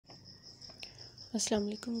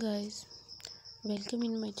Assalamu alaikum guys, welcome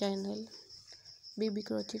in my channel Baby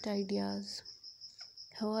Crochet Ideas.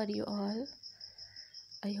 How are you all?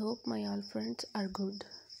 I hope my all friends are good.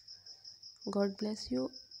 God bless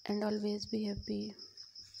you and always be happy.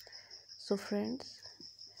 So friends,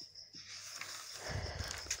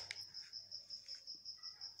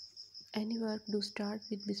 any work do start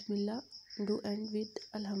with Bismillah, do end with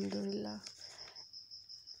Alhamdulillah.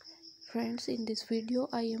 Friends, in this video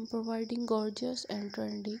I am providing gorgeous and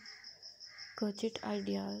trendy crochet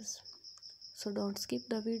ideas. So don't skip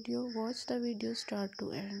the video, watch the video start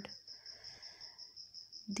to end.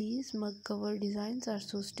 These mug cover designs are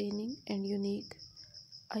so stunning and unique.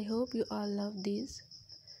 I hope you all love these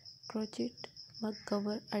crochet mug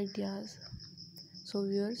cover ideas. So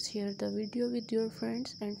viewers, share the video with your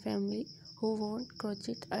friends and family who want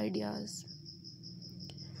crochet ideas.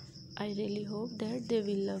 I really hope that they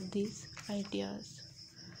will love these ideas.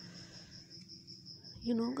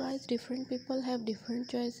 You know guys, different people have different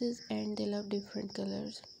choices and they love different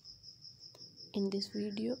colors. In this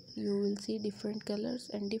video, you will see different colors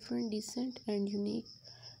and different decent and unique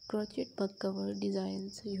crochet mug cover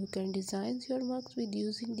designs. You can design your mugs with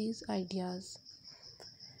using these ideas.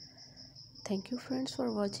 Thank you friends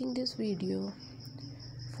for watching this video.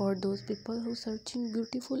 For those people who searching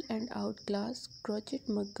beautiful and outclass crochet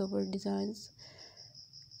mug cover designs,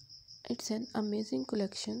 it's an amazing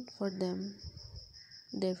collection for them.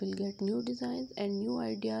 They will get new designs and new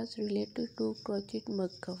ideas related to crochet mug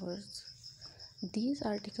covers. These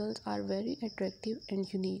articles are very attractive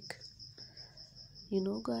and unique. You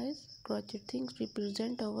know guys, crochet things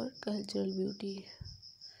represent our cultural beauty.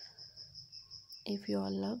 If you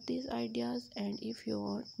all love these ideas and if you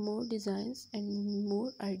want more designs and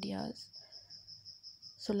more ideas,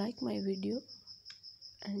 so like my video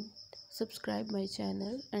and subscribe my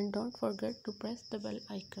channel and don't forget to press the bell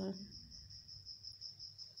icon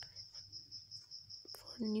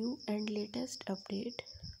for new and latest update.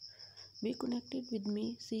 Be connected with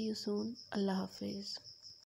me. See you soon. Allah Hafiz.